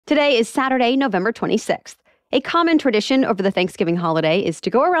Today is Saturday, November 26th. A common tradition over the Thanksgiving holiday is to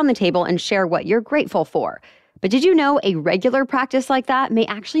go around the table and share what you're grateful for. But did you know a regular practice like that may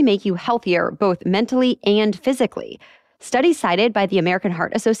actually make you healthier, both mentally and physically? Studies cited by the American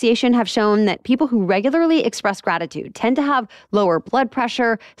Heart Association have shown that people who regularly express gratitude tend to have lower blood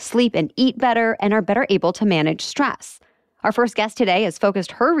pressure, sleep and eat better, and are better able to manage stress. Our first guest today has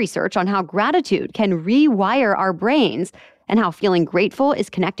focused her research on how gratitude can rewire our brains and how feeling grateful is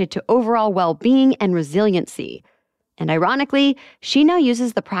connected to overall well-being and resiliency. And ironically, she now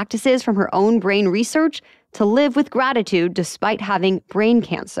uses the practices from her own brain research to live with gratitude despite having brain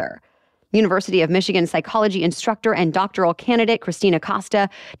cancer. University of Michigan psychology instructor and doctoral candidate Christina Costa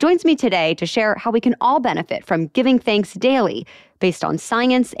joins me today to share how we can all benefit from giving thanks daily based on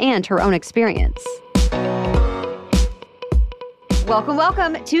science and her own experience.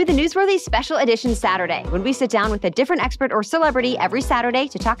 Welcome to the Newsworthy Special Edition Saturday, when we sit down with a different expert or celebrity every Saturday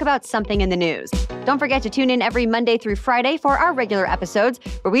to talk about something in the news. Don't forget to tune in every Monday through Friday for our regular episodes,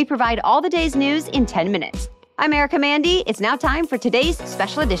 where we provide all the day's news in 10 minutes. I'm Erica Mandy. It's now time for today's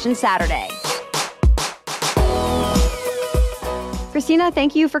Special Edition Saturday. Christina,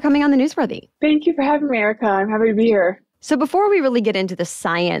 thank you for coming on the Newsworthy. Thank you for having me, Erica. I'm happy to be here. So before we really get into the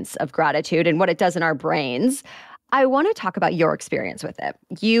science of gratitude and what it does in our brains, I want to talk about your experience with it.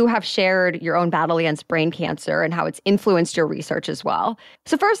 You have shared your own battle against brain cancer and how it's influenced your research as well.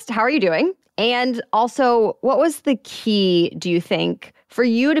 So first, how are you doing? And also, what was the key, do you think, for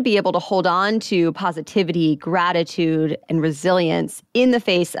you to be able to hold on to positivity, gratitude, and resilience in the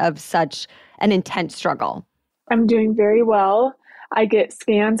face of such an intense struggle? I'm doing very well. I get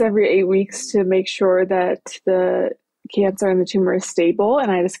scans every 8 weeks to make sure that the cancer and the tumor is stable.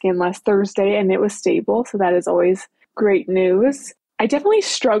 And I had a scan last Thursday and it was stable. So that is always great news. I definitely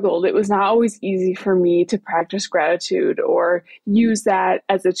struggled. It was not always easy for me to practice gratitude or use that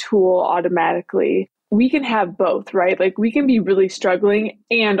as a tool automatically. We can have both, right? Like we can be really struggling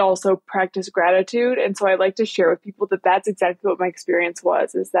and also practice gratitude. And so I like to share with people that that's exactly what my experience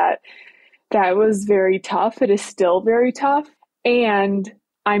was, is that was very tough. It is still very tough. And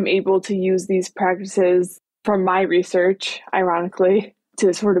I'm able to use these practices from my research, ironically,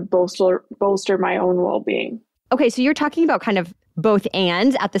 to sort of bolster my own well-being. Okay, so you're talking about kind of both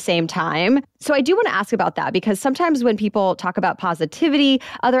and at the same time. So I do want to ask about that, because sometimes when people talk about positivity,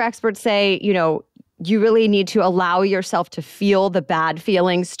 other experts say, you really need to allow yourself to feel the bad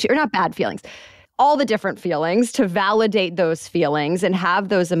feelings, or not bad feelings, all the different feelings, to validate those feelings and have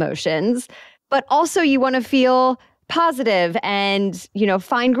those emotions. But also you want to feel positive and,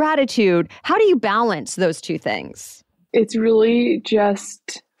 find gratitude. How do you balance those two things? It's really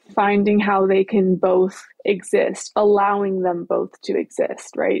just finding how they can both exist, allowing them both to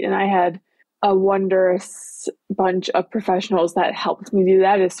exist, right? And I had a wondrous bunch of professionals that helped me do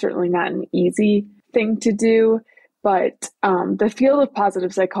that. It's certainly not an easy thing to do, but the field of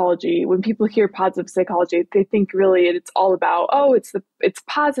positive psychology, when people hear positive psychology, they think really it's all about, it's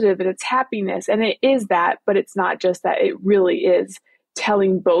positive and it's happiness. And it is that, but it's not just that. It really is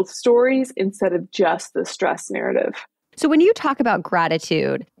telling both stories instead of just the stress narrative. So when you talk about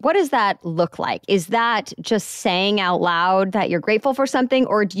gratitude, what does that look like? Is that just saying out loud that you're grateful for something,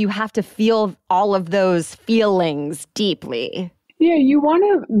 or do you have to feel all of those feelings deeply? Yeah, you want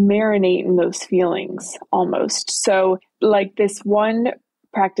to marinate in those feelings almost. So like this one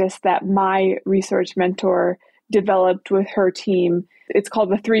practice that my research mentor developed with her team, it's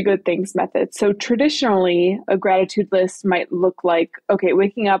called the 3 good things method. So traditionally, a gratitude list might look like, okay,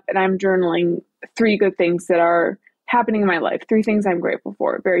 waking up and I'm journaling 3 good things that are happening in my life, 3 things I'm grateful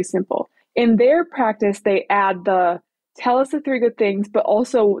for. Very simple. In their practice, they add tell us the 3 good things, but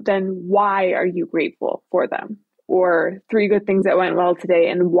also then why are you grateful for them? Or 3 good things that went well today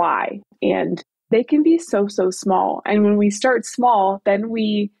and why. And they can be so small. And when we start small, then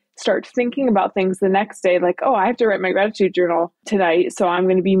we start thinking about things the next day, like, I have to write my gratitude journal tonight. So I'm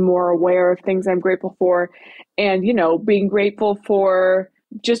going to be more aware of things I'm grateful for. And, being grateful for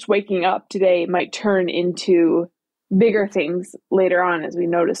just waking up today might turn into bigger things later on as we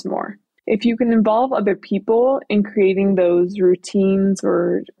notice more. If you can involve other people in creating those routines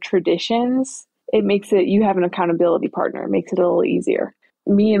or traditions, it makes it, you have an accountability partner. It makes it a little easier.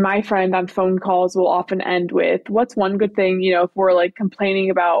 Me and my friend on phone calls will often end with, what's one good thing, if we're like complaining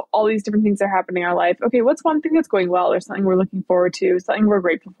about all these different things that are happening in our life. Okay, what's one thing that's going well, or something we're looking forward to, something we're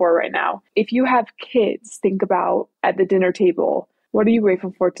grateful for right now. If you have kids, think about at the dinner table, what are you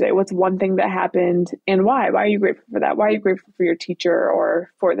grateful for today? What's one thing that happened and why? Why are you grateful for that? Why are you grateful for your teacher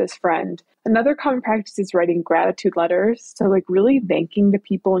or for this friend? Another common practice is writing gratitude letters. So like really thanking the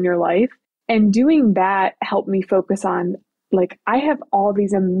people in your life. And doing that helped me focus on like I have all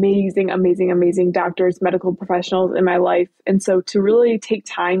these amazing, amazing, amazing doctors, medical professionals in my life. And so to really take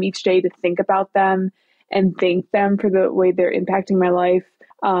time each day to think about them and thank them for the way they're impacting my life,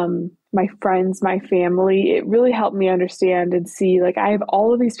 my friends, my family, it really helped me understand and see, like, I have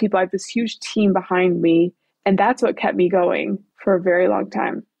all of these people, I have this huge team behind me. And that's what kept me going for a very long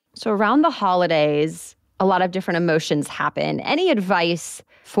time. So around the holidays, a lot of different emotions happen. Any advice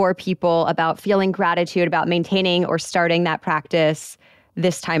for people about feeling gratitude, about maintaining or starting that practice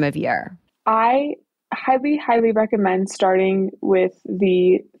this time of year? I highly, highly recommend starting with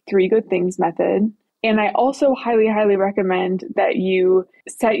the 3 good things method. And I also highly, highly recommend that you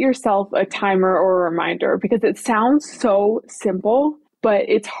set yourself a timer or a reminder, because it sounds so simple, but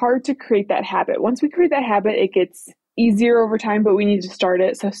it's hard to create that habit. Once we create that habit, it gets easier over time, but we need to start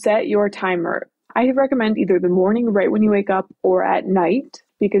it. So set your timer. I recommend either the morning right when you wake up or at night,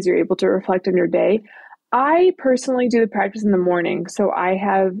 because you're able to reflect on your day. I personally do the practice in the morning. So I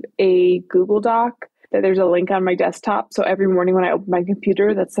have a Google Doc that there's a link on my desktop. So every morning when I open my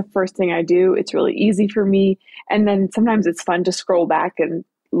computer, that's the first thing I do. It's really easy for me. And then sometimes it's fun to scroll back and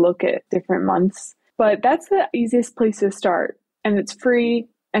look at different months. But that's the easiest place to start. And it's free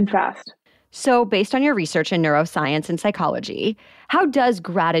and fast. So based on your research in neuroscience and psychology, how does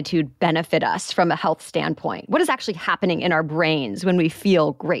gratitude benefit us from a health standpoint? What is actually happening in our brains when we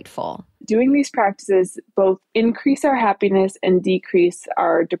feel grateful? Doing these practices both increase our happiness and decrease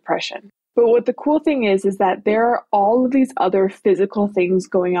our depression. But what the cool thing is that there are all of these other physical things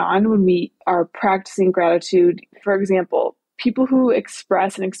going on when we are practicing gratitude. For example, people who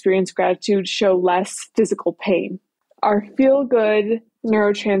express and experience gratitude show less physical pain. Our feel-good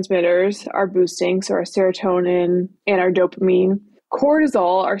neurotransmitters are boosting, so our serotonin and our dopamine.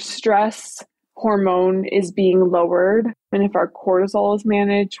 Cortisol, our stress hormone, is being lowered. And if our cortisol is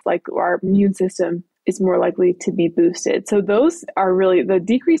managed, like, our immune system is more likely to be boosted. So those are really the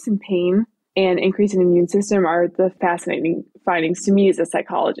decrease in pain and increase in immune system are the fascinating findings to me as a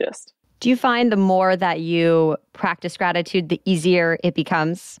psychologist. Do you find the more that you practice gratitude, the easier it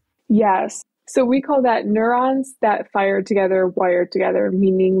becomes? Yes. So we call that neurons that fire together, wire together,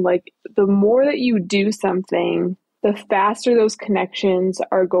 meaning like the more that you do something, the faster those connections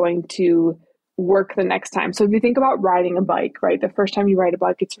are going to work the next time. So if you think about riding a bike, right? The first time you ride a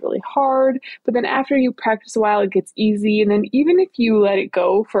bike, it's really hard, but then after you practice a while, it gets easy. And then even if you let it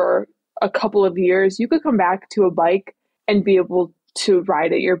go for a couple of years, you could come back to a bike and be able to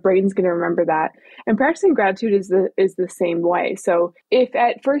ride it. Your brain's going to remember that. And practicing gratitude is the same way. So if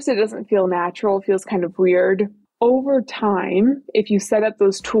at first it doesn't feel natural, it feels kind of weird, over time, if you set up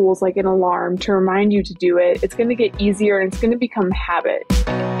those tools like an alarm to remind you to do it, it's going to get easier and it's going to become habit.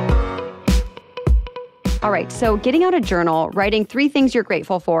 All right, so getting out a journal, writing 3 things you're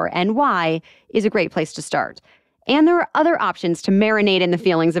grateful for and why is a great place to start. And there are other options to marinate in the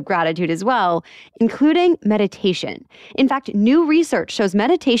feelings of gratitude as well, including meditation. In fact, new research shows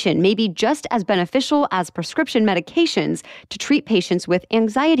meditation may be just as beneficial as prescription medications to treat patients with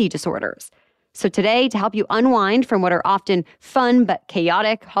anxiety disorders. So today, to help you unwind from what are often fun but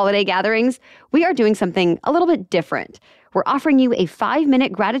chaotic holiday gatherings, we are doing something a little bit different. We're offering you a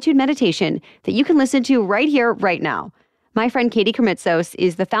 5-minute gratitude meditation that you can listen to right here, right now. My friend Katie Krimitsos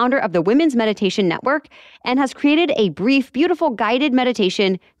is the founder of the Women's Meditation Network and has created a brief, beautiful guided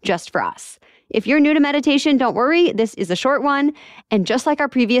meditation just for us. If you're new to meditation, don't worry, this is a short one. And just like our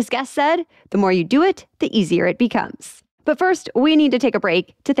previous guest said, the more you do it, the easier it becomes. But first, we need to take a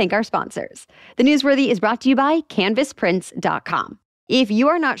break to thank our sponsors. The Newsworthy is brought to you by canvasprints.com. If you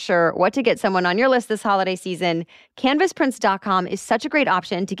are not sure what to get someone on your list this holiday season, canvasprints.com is such a great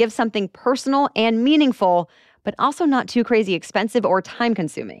option to give something personal and meaningful, but also not too crazy expensive or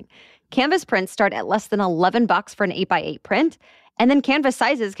time-consuming. Canvas prints start at less than $11 for an 8x8 print, and then canvas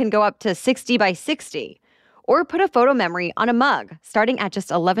sizes can go up to 60 by 60. Or put a photo memory on a mug, starting at just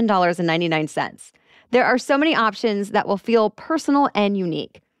 $11.99. There are so many options that will feel personal and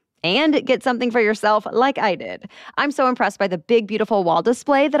unique. And get something for yourself like I did. I'm so impressed by the big, beautiful wall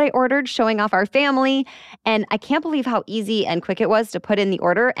display that I ordered showing off our family, and I can't believe how easy and quick it was to put in the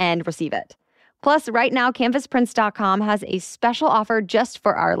order and receive it. Plus, right now, canvasprints.com has a special offer just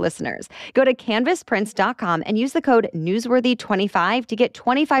for our listeners. Go to canvasprints.com and use the code Newsworthy25 to get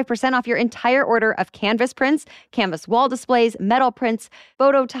 25% off your entire order of canvas prints, canvas wall displays, metal prints,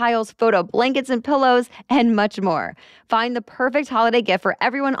 photo tiles, photo blankets and pillows, and much more. Find the perfect holiday gift for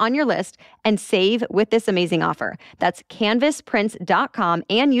everyone on your list and save with this amazing offer. That's canvasprints.com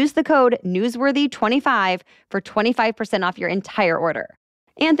and use the code Newsworthy25 for 25% off your entire order.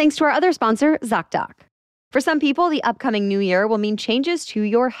 And thanks to our other sponsor, ZocDoc. For some people, the upcoming new year will mean changes to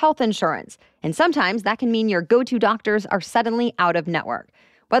your health insurance. And sometimes that can mean your go-to doctors are suddenly out of network.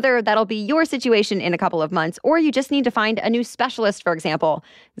 Whether that'll be your situation in a couple of months or you just need to find a new specialist, for example,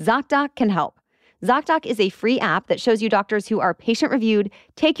 ZocDoc can help. ZocDoc is a free app that shows you doctors who are patient-reviewed,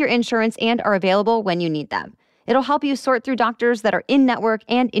 take your insurance, and are available when you need them. It'll help you sort through doctors that are in network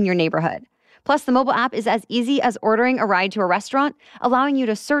and in your neighborhood. Plus, the mobile app is as easy as ordering a ride to a restaurant, allowing you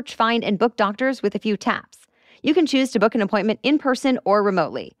to search, find, and book doctors with a few taps. You can choose to book an appointment in person or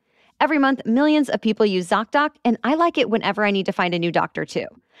remotely. Every month, millions of people use ZocDoc, and I like it whenever I need to find a new doctor, too.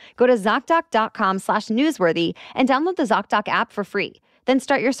 Go to ZocDoc.com/newsworthy and download the ZocDoc app for free. Then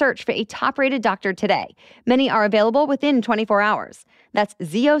start your search for a top-rated doctor today. Many are available within 24 hours. That's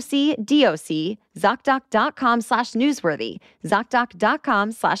ZocDoc, ZocDoc.com/newsworthy,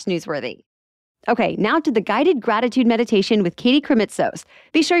 ZocDoc.com/newsworthy. Okay, now to the guided gratitude meditation with Katie Krimitsos.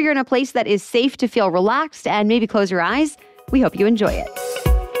 Be sure you're in a place that is safe to feel relaxed and maybe close your eyes. We hope you enjoy it.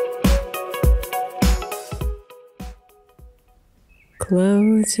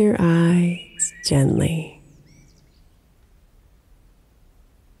 Close your eyes gently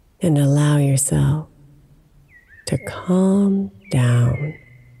and allow yourself to calm down.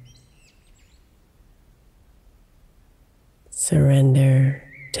 Surrender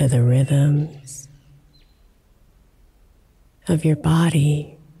to the rhythms of your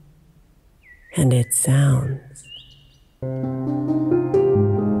body and its sounds.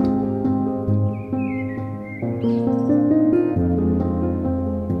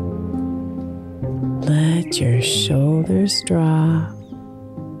 Let your shoulders drop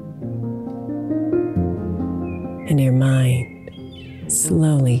and your mind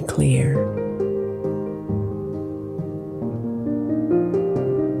slowly clear.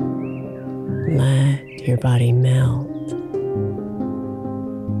 Let your body melt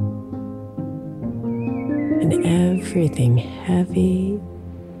and everything heavy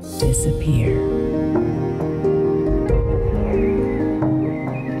disappear.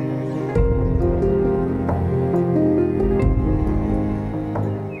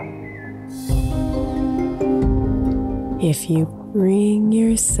 If you bring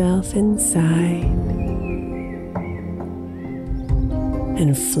yourself inside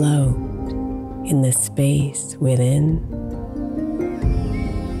and float in the space within,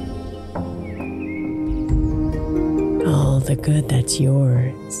 all the good that's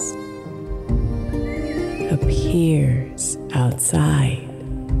yours appears outside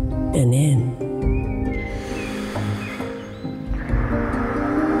and in.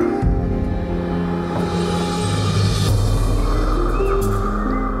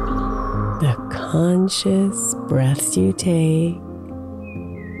 The conscious breaths you take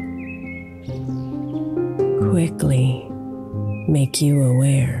quickly make you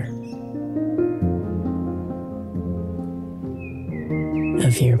aware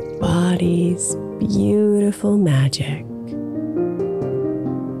of your body's beautiful magic,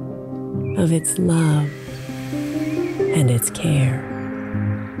 of its love and its care.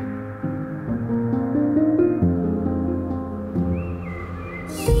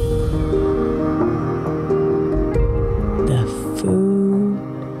 The food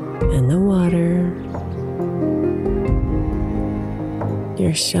and the water,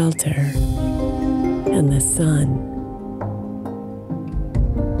 your shelter and the sun.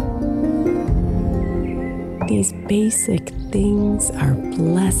 These basic things are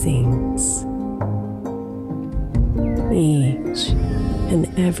blessings, each and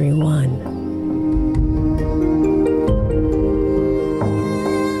every one.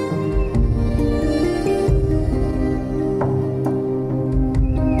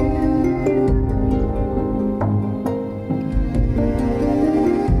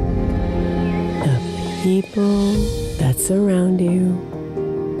 The people that surround you,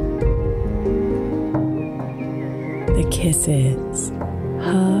 the kisses,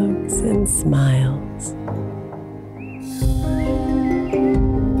 hugs, and smiles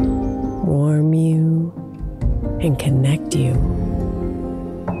warm you and connect you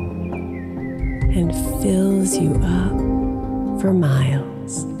and fills you up for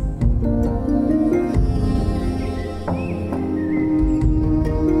miles.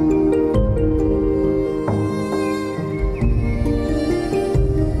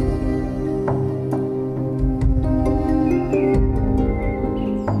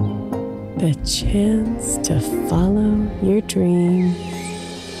 The chance to follow your dreams,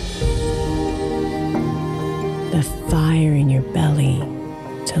 the fire in your belly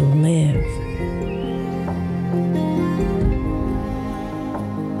to live,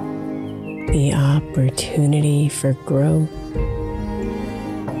 the opportunity for growth,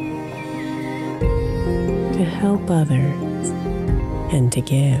 to help others and to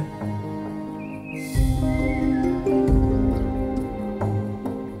give.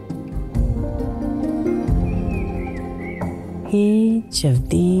 Each of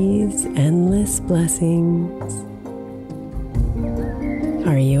these endless blessings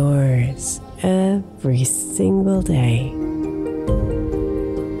are yours every single day.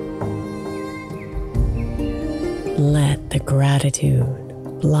 Let the gratitude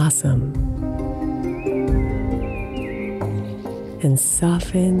blossom and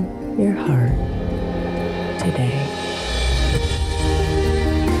soften your heart today.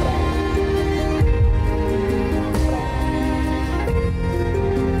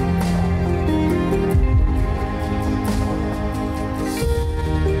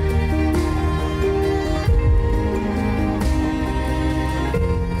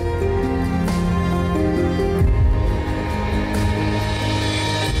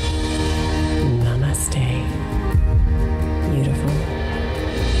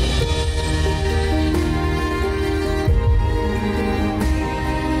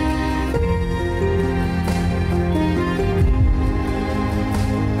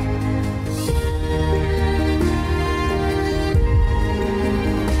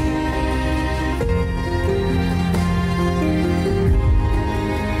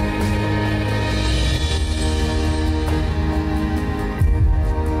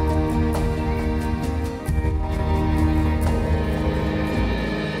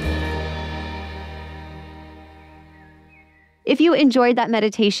 If you enjoyed that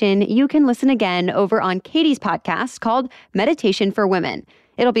meditation, you can listen again over on Katie's podcast called Meditation for Women.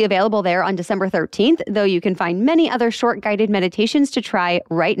 It'll be available there on December 13th, though you can find many other short guided meditations to try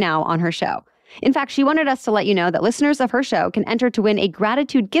right now on her show. In fact, she wanted us to let you know that listeners of her show can enter to win a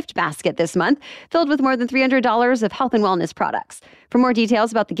gratitude gift basket this month filled with more than $300 of health and wellness products. For more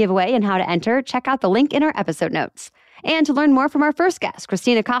details about the giveaway and how to enter, check out the link in our episode notes. And to learn more from our first guest,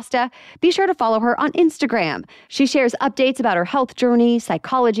 Christina Costa, be sure to follow her on Instagram. She shares updates about her health journey,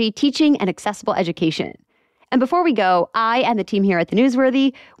 psychology, teaching, and accessible education. And before we go, I and the team here at The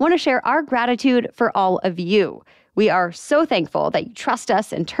Newsworthy want to share our gratitude for all of you. We are so thankful that you trust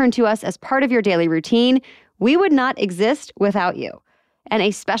us and turn to us as part of your daily routine. We would not exist without you. And a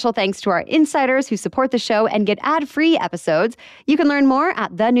special thanks to our insiders who support the show and get ad-free episodes. You can learn more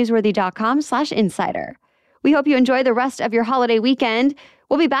at thenewsworthy.com/insider. We hope you enjoy the rest of your holiday weekend.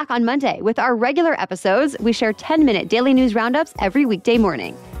 We'll be back on Monday with our regular episodes. We share 10-minute daily news roundups every weekday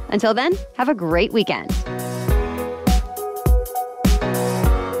morning. Until then, have a great weekend.